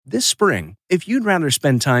This spring, if you'd rather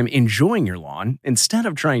spend time enjoying your lawn instead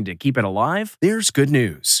of trying to keep it alive, there's good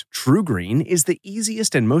news. TruGreen is the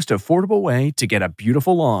easiest and most affordable way to get a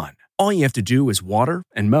beautiful lawn. All you have to do is water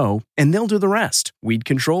and mow, and they'll do the rest. Weed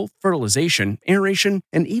control, fertilization, aeration,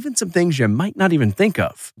 and even some things you might not even think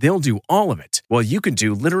of. They'll do all of it, while you can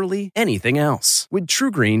do literally anything else. With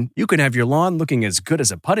TruGreen, you can have your lawn looking as good as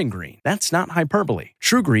a putting green. That's not hyperbole.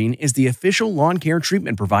 TruGreen is the official lawn care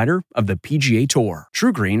treatment provider of the PGA Tour.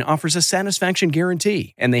 TruGreen offers a satisfaction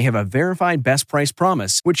guarantee, and they have a verified best price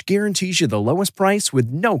promise, which guarantees you the lowest price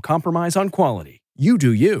with no compromise on quality. You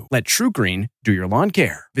do you. Let TruGreen do your lawn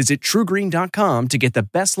care. Visit TruGreen.com to get the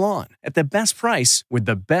best lawn at the best price with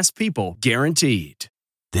the best people guaranteed.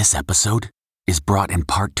 This episode is brought in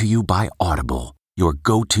part to you by Audible, your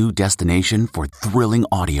go-to destination for thrilling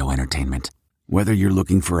audio entertainment. Whether you're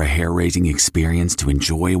looking for a hair-raising experience to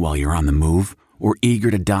enjoy while you're on the move or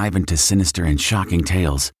eager to dive into sinister and shocking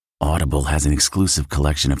tales, Audible has an exclusive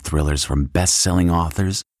collection of thrillers from best-selling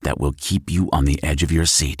authors that will keep you on the edge of your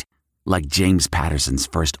seat. Like James Patterson's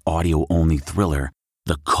first audio-only thriller,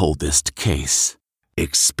 The Coldest Case.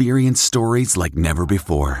 Experience stories like never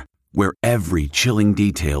before, where every chilling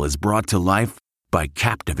detail is brought to life by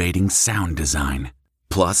captivating sound design.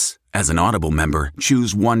 Plus, as an Audible member,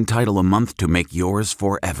 choose one title a month to make yours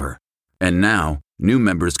forever. And now, new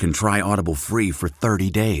members can try Audible free for 30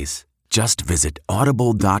 days. Just visit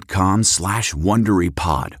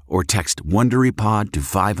audible.com/WonderyPod or text WonderyPod to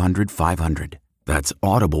 500-500. That's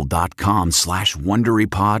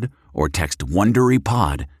audible.com/WonderyPod or text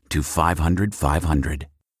WonderyPod to 500-500.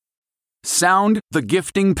 Sound the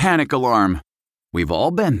gifting panic alarm. We've all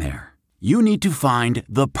been there. You need to find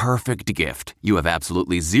the perfect gift. You have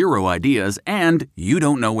absolutely zero ideas and you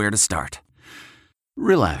don't know where to start.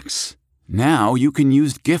 Relax. Now you can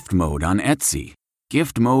use gift mode on Etsy.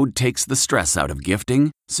 Gift mode takes the stress out of gifting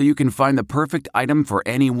so you can find the perfect item for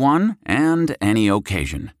anyone and any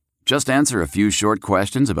occasion. Just answer a few short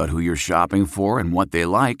questions about who you're shopping for and what they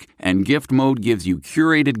like, and Gift Mode gives you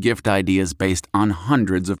curated gift ideas based on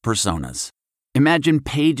hundreds of personas. Imagine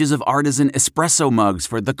pages of artisan espresso mugs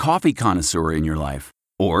for the coffee connoisseur in your life.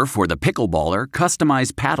 Or for the pickleballer,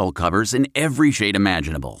 customized paddle covers in every shade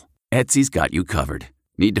imaginable. Etsy's got you covered.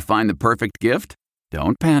 Need to find the perfect gift?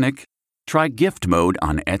 Don't panic. Try Gift Mode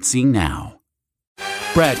on Etsy now.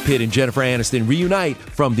 Brad Pitt and Jennifer Aniston reunite.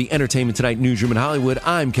 From the Entertainment Tonight newsroom in Hollywood,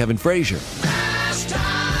 I'm Kevin Frazier.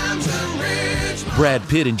 Brad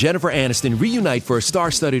Pitt and Jennifer Aniston reunite for a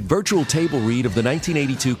star-studded virtual table read of the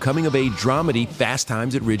 1982 coming-of-age dramedy Fast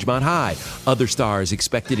Times at Ridgemont High. Other stars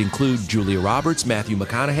expected include Julia Roberts, Matthew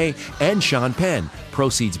McConaughey, and Sean Penn.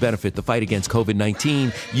 Proceeds benefit the fight against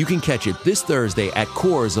COVID-19. You can catch it this Thursday at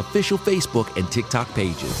Core's official Facebook and TikTok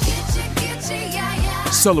pages.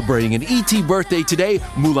 Celebrating an E.T. birthday today,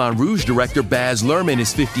 Moulin Rouge director Baz Luhrmann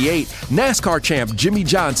is 58, NASCAR champ Jimmy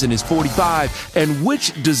Johnson is 45, and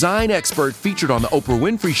which design expert featured on the Oprah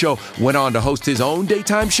Winfrey Show went on to host his own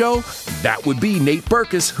daytime show? That would be Nate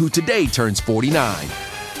Berkus, who today turns 49.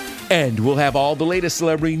 And we'll have all the latest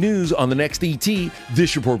celebrity news on the next ET.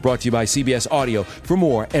 This report brought to you by CBS Audio. For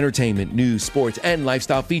more entertainment, news, sports, and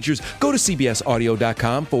lifestyle features, go to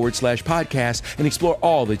cbsaudio.com/podcast and explore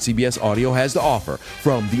all that CBS Audio has to offer.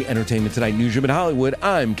 From the Entertainment Tonight newsroom in Hollywood,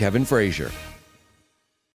 I'm Kevin Frazier.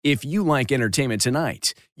 If you like Entertainment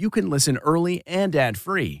Tonight, you can listen early and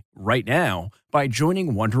ad-free right now by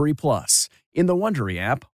joining Wondery Plus in the Wondery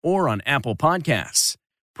app or on Apple Podcasts.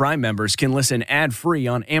 Prime members can listen ad-free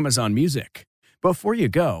on Amazon Music. Before you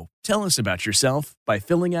go, tell us about yourself by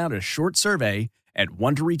filling out a short survey at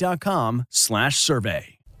Wondery.com/survey.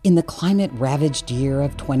 In the climate-ravaged year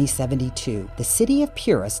of 2072, the city of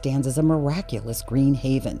Pura stands as a miraculous green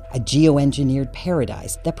haven, a geoengineered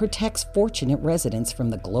paradise that protects fortunate residents from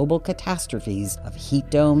the global catastrophes of heat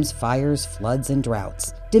domes, fires, floods, and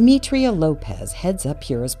droughts. Demetria Lopez heads up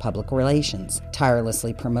Pura's public relations,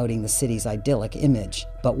 tirelessly promoting the city's idyllic image.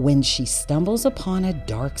 But when she stumbles upon a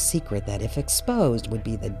dark secret that, if exposed, would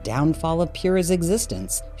be the downfall of Pura's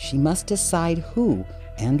existence, she must decide who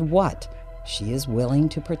and what she is willing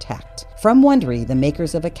to protect. From Wondery, the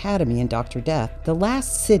makers of Academy and Dr. Death, The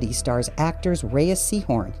Last City stars actors Reyes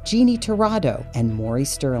Sehorn, Jeannie Torrado, and Maury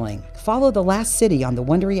Sterling. Follow The Last City on the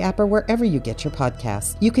Wondery app or wherever you get your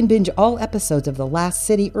podcasts. You can binge all episodes of The Last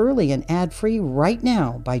City early and ad-free right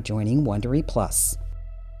now by joining Wondery Plus.